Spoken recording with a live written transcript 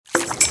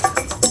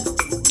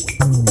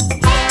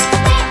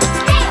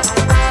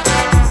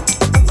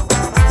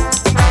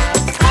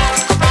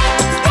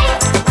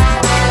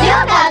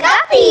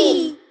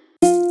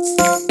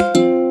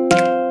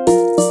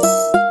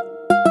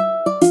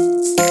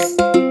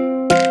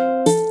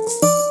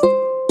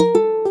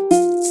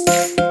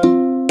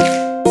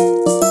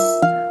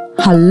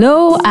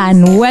Hello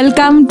and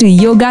welcome to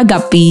Yoga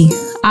Guppy.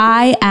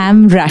 I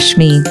am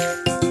Rashmi.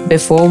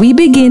 Before we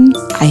begin,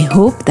 I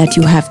hope that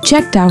you have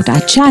checked out our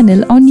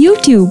channel on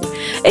YouTube.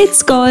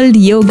 It's called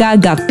Yoga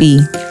Guppy.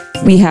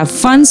 We have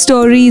fun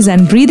stories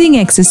and breathing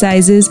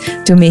exercises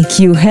to make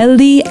you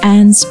healthy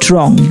and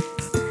strong.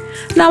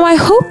 Now I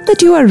hope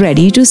that you are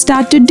ready to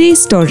start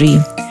today's story.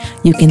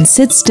 You can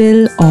sit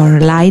still or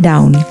lie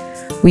down.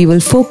 We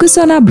will focus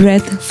on our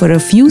breath for a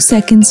few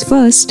seconds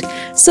first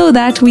so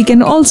that we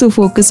can also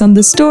focus on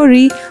the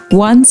story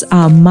once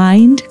our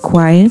mind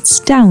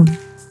quiets down.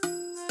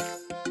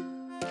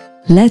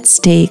 Let's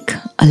take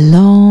a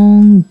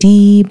long,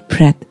 deep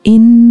breath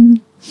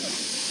in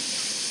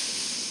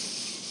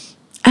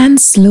and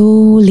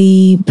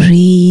slowly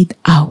breathe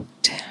out.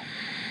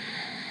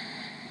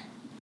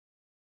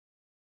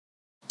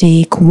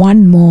 Take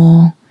one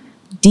more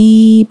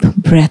deep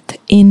breath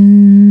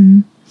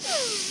in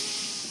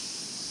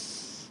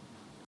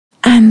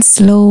and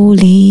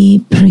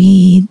slowly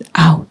breathe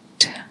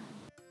out.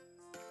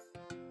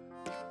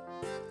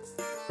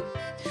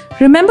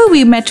 Remember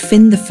we met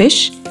Finn the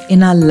fish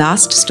in our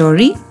last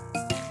story?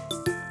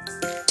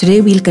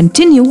 Today we'll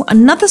continue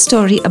another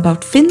story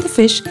about Finn the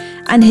fish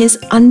and his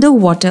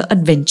underwater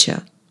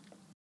adventure.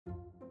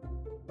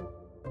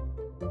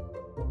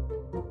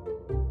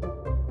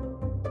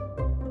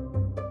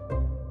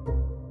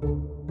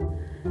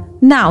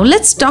 Now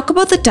let's talk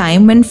about the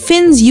time when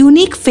Finn's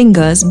unique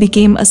fingers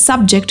became a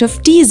subject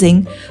of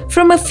teasing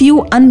from a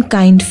few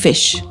unkind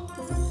fish.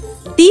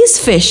 These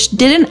fish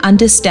didn't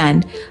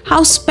understand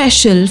how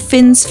special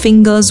Finn's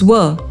fingers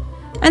were,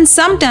 and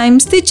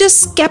sometimes they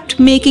just kept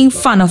making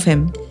fun of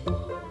him.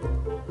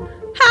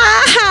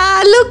 "Ha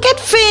ha, look at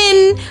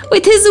Finn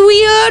with his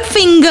weird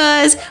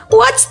fingers.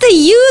 What's the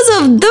use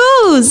of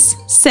those?"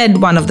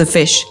 said one of the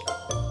fish.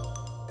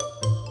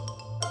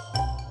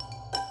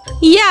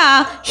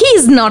 "Yeah,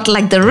 he's not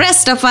like the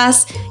rest of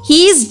us.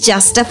 He's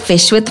just a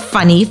fish with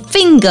funny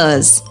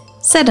fingers,"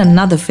 said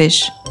another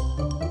fish.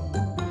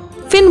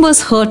 Finn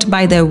was hurt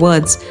by their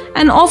words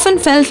and often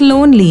felt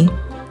lonely,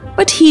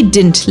 but he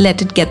didn't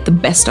let it get the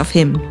best of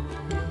him.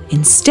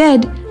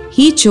 Instead,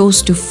 he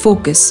chose to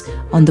focus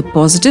on the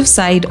positive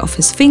side of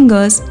his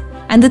fingers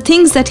and the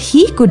things that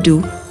he could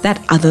do that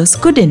others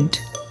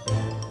couldn't.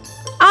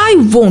 "I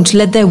won't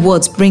let their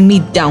words bring me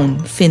down,"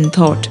 Finn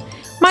thought.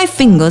 "My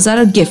fingers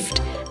are a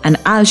gift, and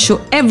I'll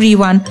show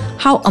everyone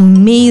how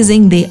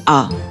amazing they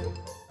are."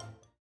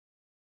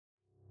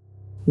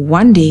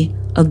 One day,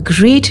 a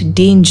great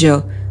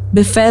danger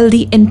befell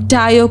the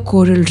entire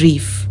coral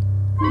reef.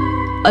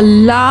 A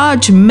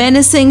large,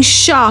 menacing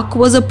shark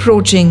was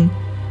approaching,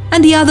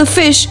 and the other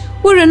fish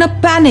were in a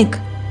panic.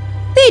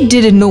 They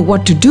didn't know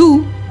what to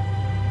do.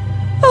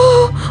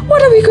 "Oh,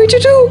 what are we going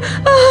to do?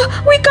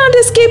 We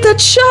can't escape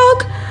that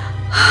shark,"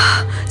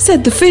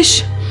 said the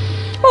fish.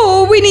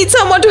 "Oh, we need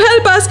someone to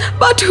help us,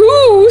 but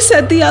who?"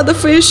 said the other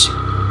fish.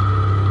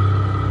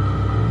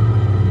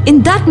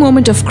 In that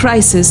moment of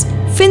crisis,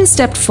 Finn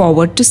stepped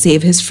forward to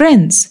save his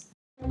friends.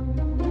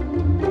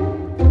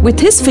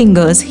 With his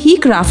fingers, he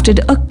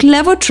crafted a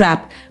clever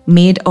trap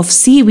made of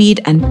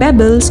seaweed and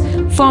pebbles,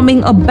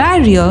 forming a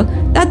barrier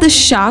that the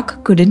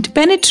shark couldn't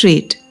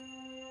penetrate.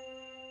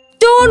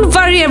 "Don't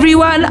worry,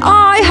 everyone,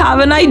 I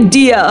have an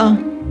idea."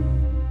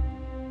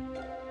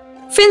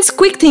 Finn's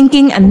quick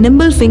thinking and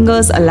nimble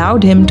fingers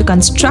allowed him to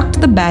construct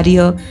the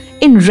barrier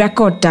in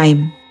record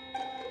time.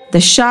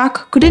 The shark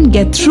couldn't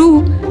get through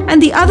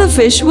and the other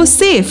fish was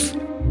safe.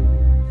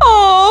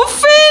 "Oh,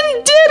 Finn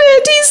did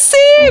it! He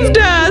saved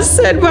us!"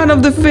 said one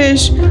of the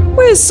fish.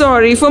 "We're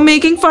sorry for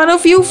making fun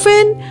of you,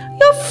 Finn.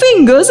 Your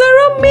fingers are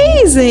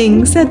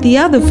amazing," said the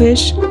other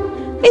fish.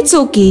 "It's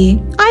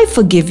okay. I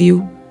forgive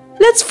you.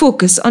 Let's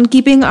focus on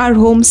keeping our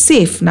home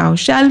safe now,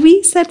 shall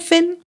we?" said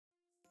Finn.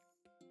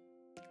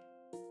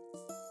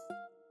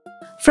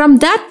 From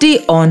that day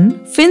on,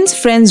 Finn's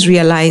friends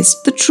realized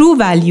the true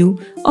value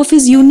of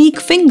his unique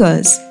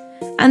fingers,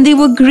 and they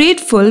were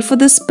grateful for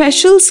the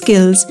special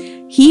skills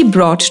he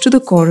brought to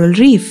the coral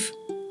reef.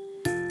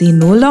 They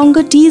no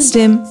longer teased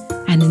him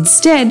and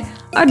instead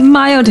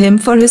admired him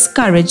for his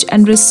courage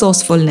and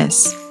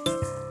resourcefulness.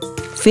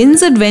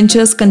 Finn's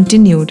adventures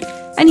continued,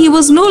 and he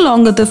was no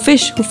longer the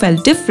fish who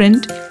felt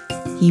different.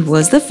 He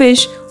was the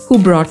fish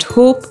who brought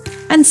hope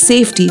and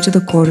safety to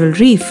the coral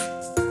reef.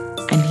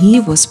 And he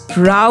was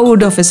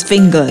proud of his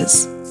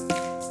fingers.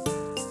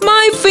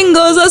 "My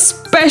fingers are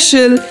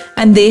special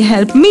and they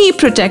help me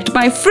protect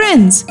my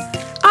friends.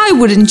 I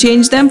wouldn't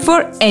change them for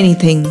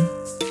anything."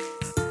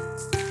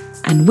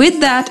 And with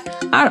that,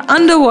 our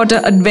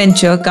underwater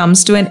adventure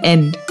comes to an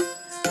end.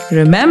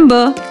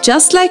 Remember,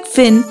 just like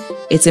Finn,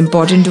 it's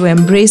important to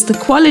embrace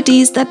the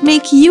qualities that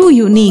make you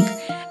unique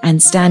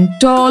and stand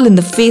tall in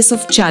the face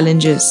of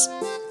challenges.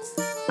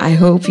 I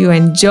hope you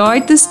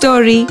enjoyed the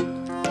story.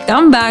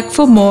 Come back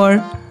for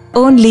more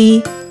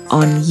only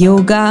on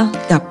Yoga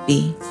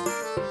Guppy.